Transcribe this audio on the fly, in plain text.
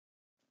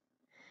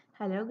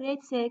Hello,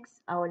 grade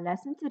 6. Our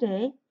lesson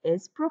today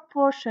is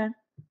proportion.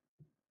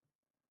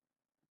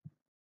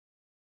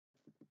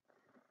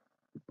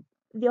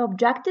 The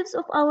objectives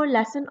of our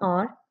lesson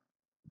are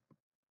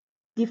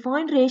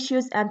define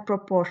ratios and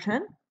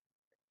proportion,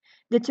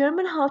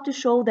 determine how to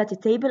show that a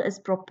table is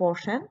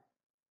proportion,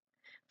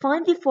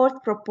 find the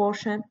fourth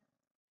proportion,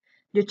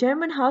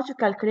 determine how to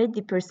calculate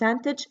the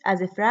percentage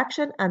as a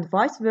fraction and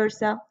vice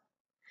versa,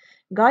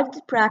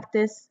 guided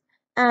practice,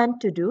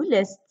 and to-do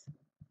lists.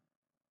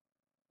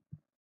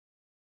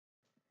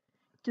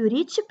 To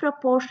reach a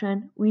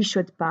proportion, we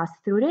should pass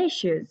through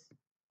ratios.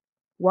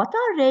 What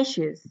are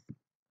ratios?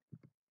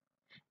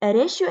 A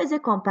ratio is a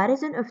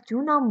comparison of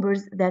two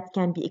numbers that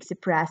can be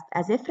expressed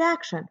as a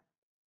fraction.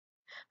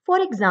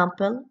 For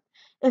example,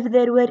 if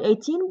there were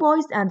 18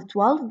 boys and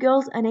 12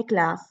 girls in a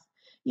class,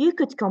 you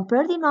could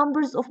compare the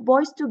numbers of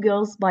boys to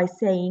girls by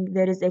saying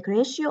there is a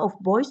ratio of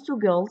boys to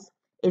girls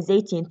is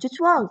 18 to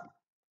 12.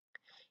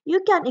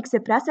 You can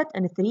express it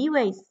in three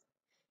ways,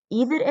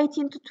 either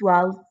 18 to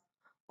 12,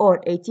 or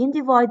 18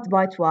 divided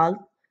by 12,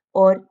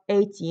 or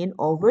 18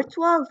 over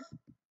 12.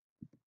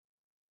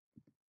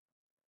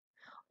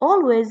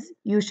 Always,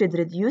 you should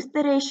reduce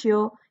the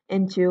ratio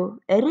into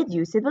a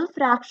reducible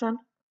fraction.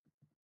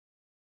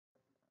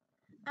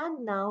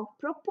 And now,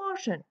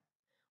 proportion.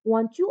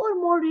 When two or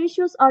more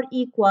ratios are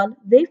equal,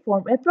 they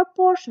form a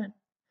proportion.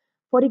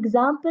 For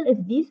example, if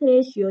these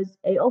ratios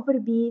A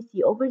over B,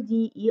 C over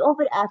D, E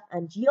over F,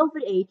 and G over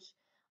H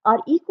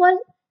are equal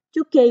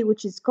to K,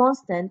 which is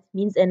constant,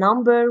 means a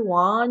number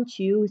 1,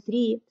 2,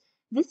 3,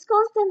 this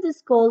constant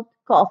is called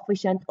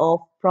coefficient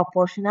of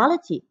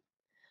proportionality.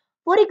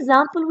 For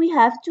example, we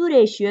have two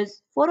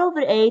ratios, 4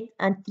 over 8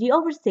 and 3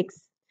 over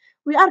 6.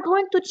 We are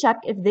going to check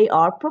if they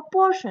are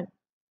proportion.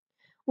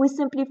 We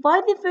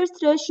simplify the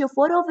first ratio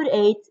 4 over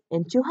 8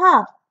 into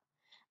half,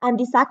 and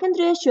the second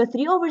ratio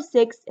 3 over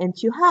 6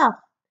 into half.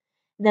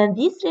 Then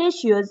these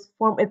ratios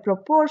form a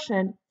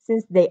proportion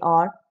since they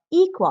are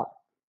equal.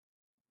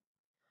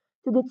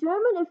 To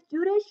determine if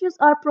two ratios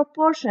are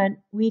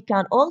proportion, we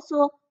can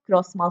also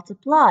cross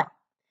multiply.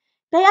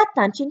 Pay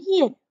attention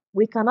here.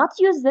 We cannot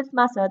use this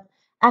method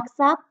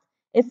except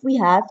if we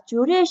have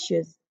two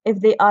ratios.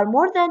 If they are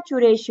more than two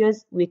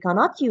ratios, we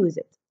cannot use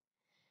it.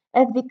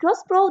 If the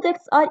cross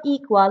products are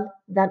equal,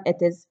 then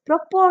it is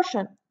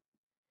proportion.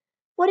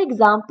 For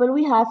example,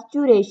 we have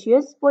two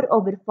ratios 4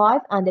 over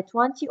 5 and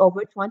 20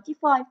 over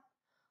 25.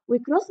 We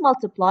cross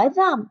multiply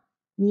them,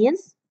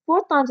 means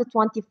 4 times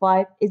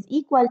 25 is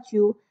equal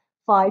to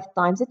 5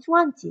 times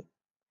 20.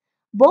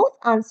 Both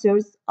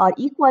answers are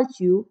equal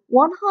to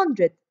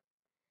 100.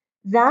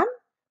 Then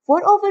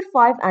 4 over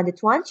 5 and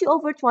 20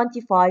 over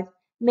 25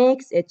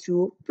 makes a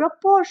true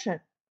proportion.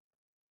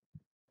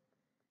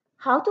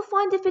 How to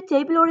find if a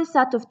table or a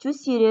set of two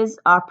series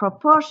are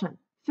proportion?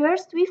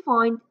 First, we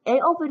find A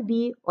over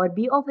B or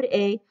B over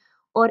A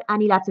or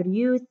any letter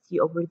used, C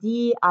over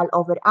D, L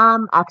over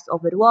M, X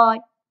over Y.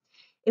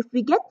 If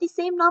we get the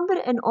same number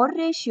in all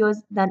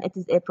ratios, then it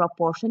is a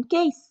proportion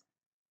case.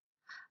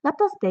 Let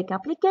us take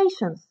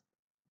applications.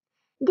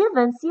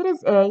 Given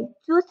series A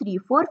 2, 3,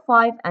 4,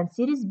 5 and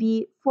series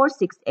B 4,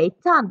 6, 8,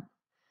 10,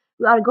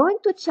 we are going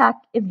to check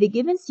if the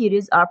given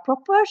series are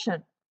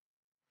proportion.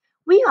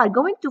 We are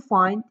going to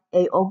find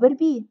A over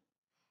B.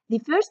 The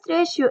first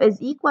ratio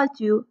is equal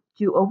to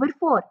 2 over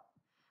 4.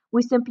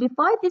 We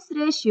simplify this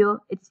ratio,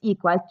 it's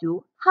equal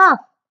to half.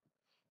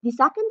 The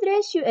second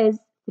ratio is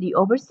 3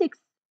 over 6.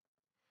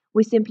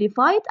 We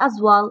simplify it as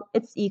well,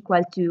 it's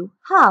equal to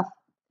half.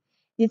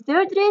 The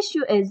third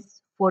ratio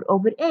is 4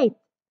 over 8.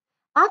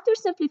 After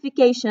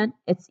simplification,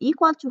 it's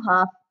equal to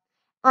half.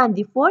 And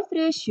the fourth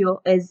ratio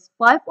is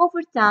 5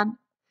 over 10.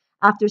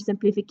 After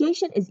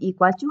simplification is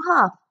equal to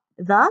half.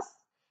 Thus,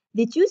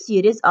 the two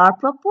series are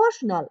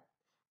proportional,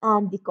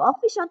 and the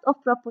coefficient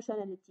of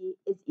proportionality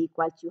is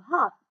equal to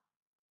half.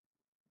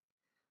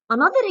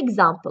 Another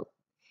example.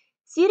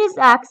 Series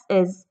X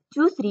is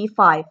 2, 3,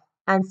 5,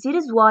 and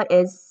series Y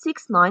is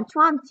 6, 9,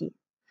 20.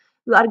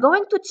 We are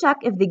going to check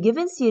if the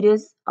given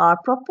series are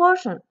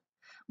proportion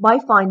by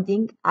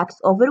finding X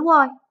over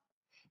Y.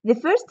 The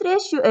first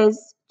ratio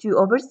is 2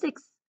 over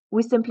 6.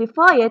 We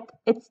simplify it,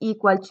 it's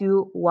equal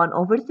to 1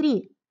 over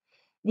 3.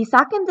 The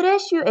second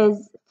ratio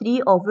is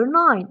 3 over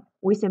 9.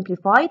 We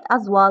simplify it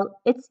as well,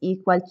 it's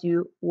equal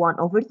to 1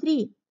 over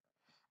 3.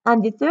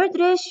 And the third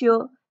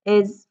ratio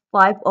is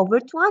 5 over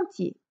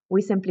 20.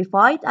 We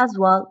simplify it as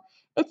well,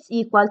 it's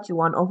equal to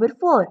 1 over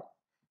 4.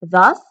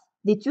 Thus,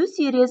 the two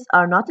series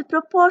are not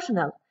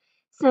proportional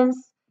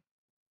since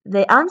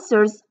the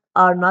answers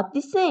are not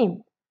the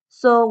same.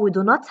 So we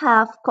do not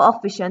have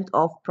coefficient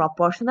of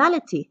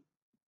proportionality.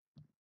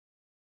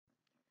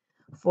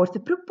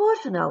 Fourth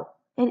proportional.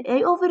 In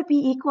A over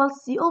B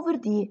equals C over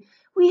D,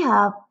 we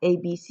have A,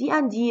 B, C,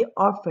 and D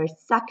are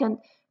first, second,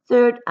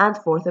 third, and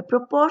fourth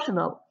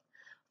proportional.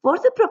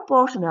 Fourth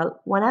proportional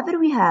whenever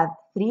we have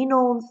three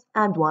knowns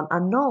and one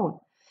unknown.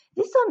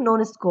 This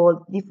unknown is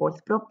called the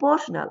fourth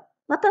proportional.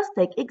 Let us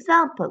take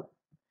example.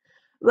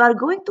 We are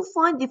going to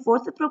find the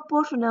fourth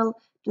proportional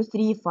to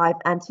 3, 5,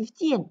 and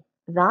 15.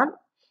 Then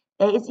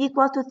A is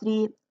equal to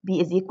 3, B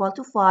is equal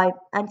to 5,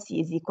 and C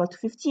is equal to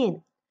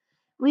 15.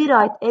 We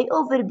write A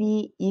over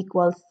B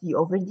equals C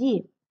over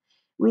D.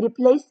 We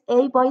replace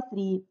A by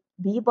 3,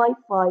 B by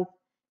 5,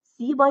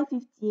 C by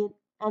 15,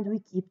 and we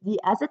keep D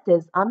as it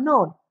is,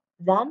 unknown.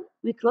 Then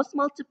we cross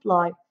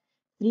multiply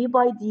 3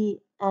 by D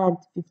and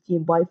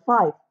 15 by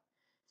 5.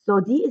 So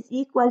D is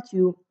equal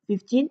to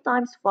 15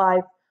 times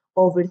 5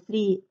 over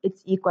 3,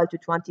 it's equal to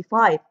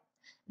 25.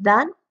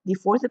 Then the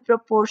fourth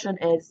proportion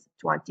is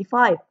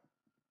 25.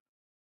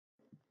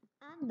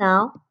 And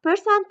now,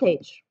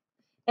 percentage.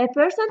 A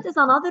percent is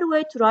another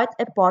way to write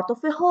a part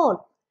of a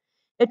whole.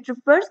 It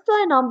refers to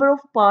a number of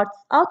parts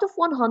out of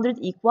 100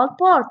 equal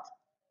parts.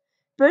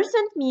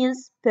 Percent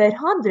means per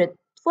 100.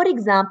 For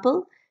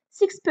example,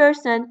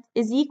 6%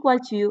 is equal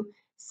to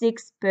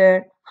 6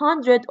 per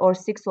 100 or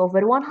 6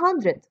 over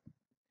 100.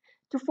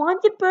 To find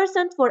the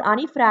percent for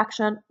any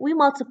fraction, we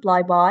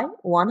multiply by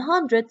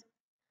 100.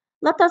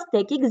 Let us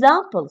take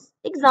examples.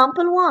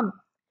 Example 1.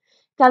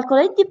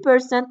 Calculate the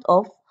percent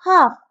of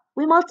half.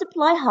 We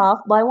multiply half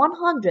by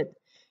 100.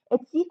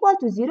 It's equal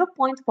to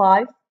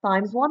 0.5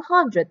 times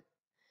 100.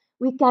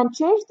 We can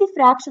change the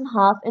fraction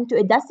half into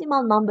a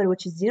decimal number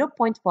which is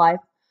 0.5,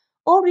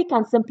 or we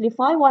can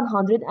simplify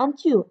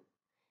 102.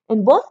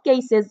 In both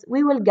cases,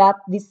 we will get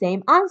the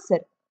same answer.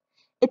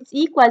 It's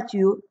equal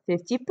to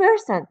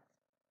 50%.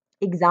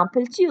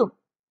 Example 2.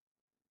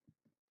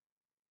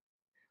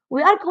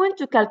 We are going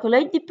to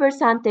calculate the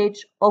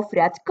percentage of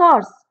red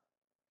cars.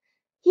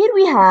 Here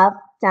we have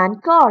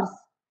 10 cars.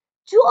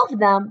 2 of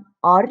them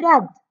are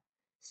red.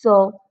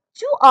 So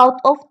 2 out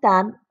of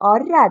 10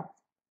 are red.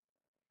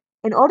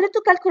 In order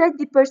to calculate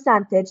the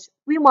percentage,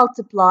 we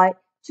multiply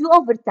 2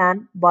 over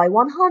 10 by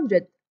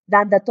 100.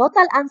 Then the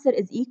total answer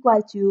is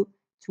equal to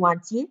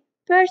 20%.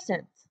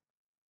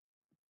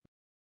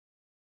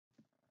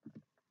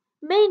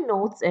 Main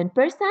notes in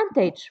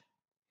percentage.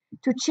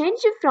 To change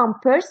it from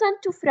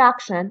percent to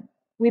fraction,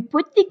 we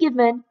put the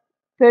given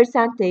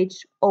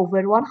percentage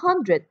over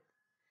 100.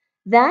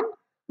 Then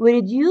we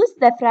reduce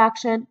the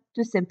fraction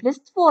to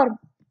simplest form.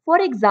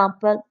 For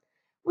example,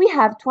 we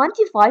have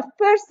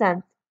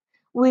 25%.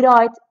 We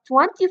write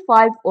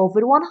 25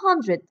 over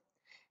 100.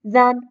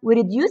 Then we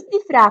reduce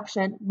the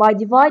fraction by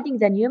dividing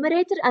the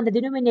numerator and the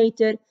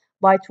denominator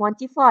by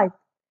 25.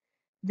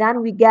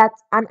 Then we get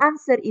an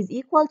answer is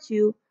equal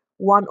to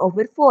 1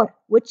 over 4,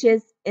 which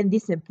is in the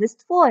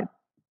simplest form.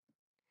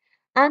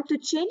 And to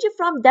change it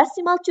from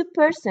decimal to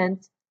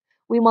percent,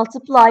 we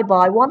multiply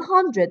by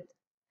 100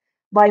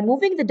 by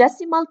moving the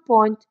decimal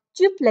point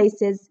 2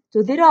 places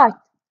to the right.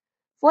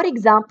 For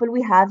example,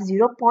 we have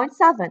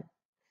 0.7.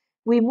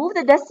 We move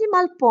the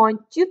decimal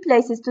point 2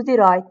 places to the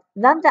right,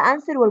 then the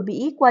answer will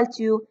be equal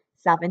to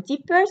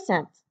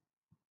 70%.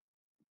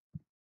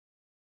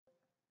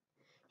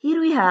 Here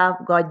we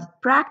have guided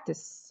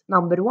practice.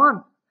 Number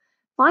 1.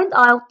 Find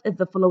out if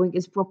the following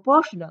is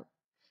proportional.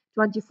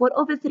 24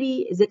 over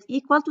 3, is it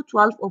equal to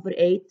 12 over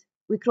 8?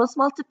 We cross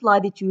multiply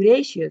the two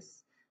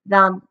ratios.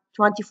 Then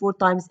 24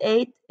 times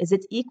 8, is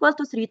it equal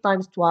to 3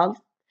 times 12?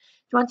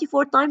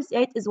 24 times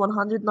 8 is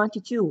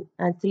 192,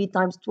 and 3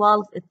 times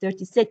 12 is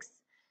 36.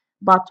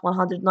 But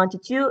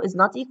 192 is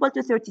not equal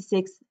to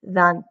 36,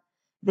 then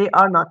they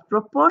are not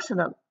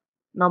proportional.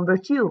 Number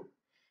 2.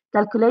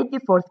 Calculate the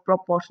fourth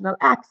proportional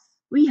x.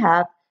 We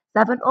have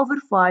 7 over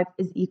 5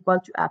 is equal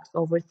to x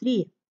over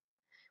 3.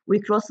 We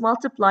cross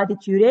multiply the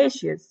two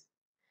ratios,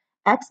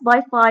 x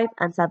by 5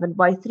 and 7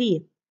 by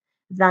 3.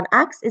 Then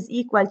x is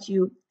equal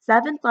to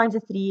 7 times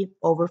 3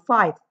 over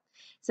 5.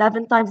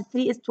 7 times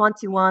 3 is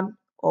 21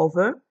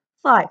 over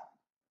 5.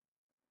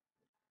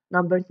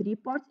 Number 3,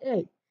 part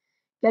A.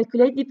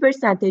 Calculate the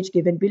percentage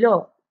given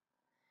below.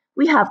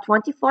 We have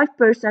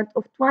 25%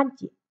 of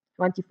 20.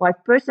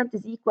 25%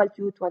 is equal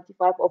to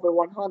 25 over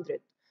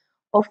 100.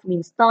 Of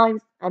means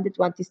times, and the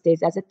 20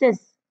 stays as it is.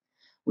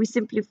 We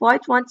simplify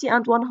 20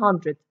 and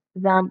 100.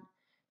 Then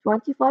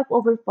 25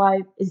 over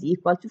 5 is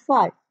equal to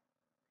 5.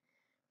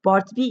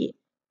 Part B.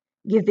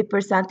 Give the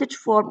percentage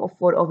form of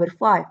 4 over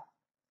 5.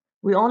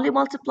 We only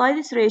multiply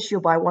this ratio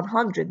by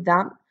 100.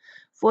 Then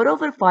 4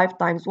 over 5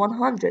 times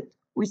 100.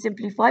 We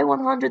simplify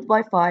 100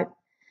 by 5.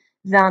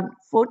 Then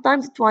 4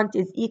 times 20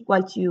 is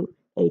equal to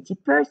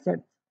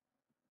 80%.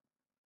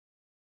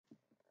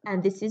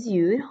 And this is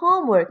your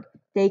homework.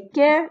 Take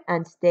care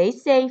and stay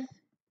safe.